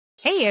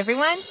Hey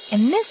everyone!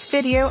 In this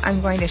video,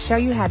 I'm going to show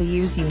you how to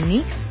use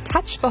Younique's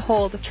Touch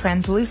Behold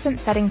Translucent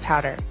Setting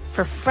Powder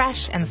for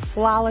fresh and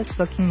flawless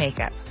looking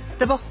makeup.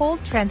 The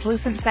Behold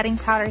Translucent Setting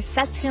Powder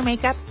sets your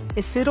makeup,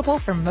 is suitable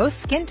for most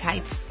skin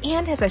types,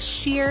 and has a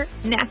sheer,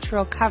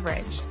 natural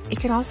coverage. It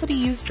can also be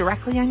used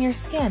directly on your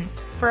skin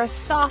for a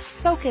soft,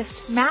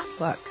 focused, matte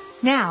look.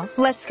 Now,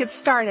 let's get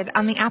started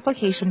on the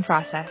application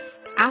process.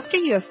 After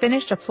you have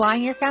finished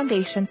applying your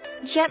foundation,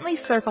 gently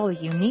circle the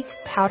Younique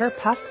Powder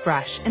Puff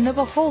brush in the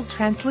Behold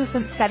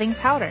Translucent Setting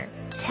Powder.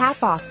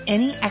 Tap off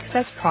any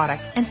excess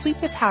product and sweep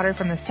the powder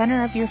from the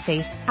center of your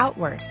face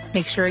outward.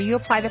 Make sure you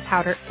apply the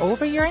powder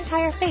over your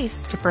entire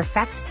face to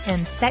perfect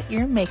and set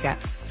your makeup.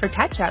 For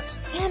touch-ups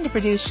and to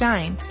produce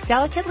shine,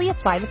 delicately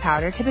apply the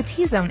powder to the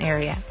T-zone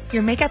area.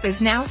 Your makeup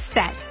is now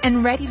set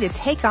and ready to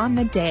take on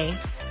the day.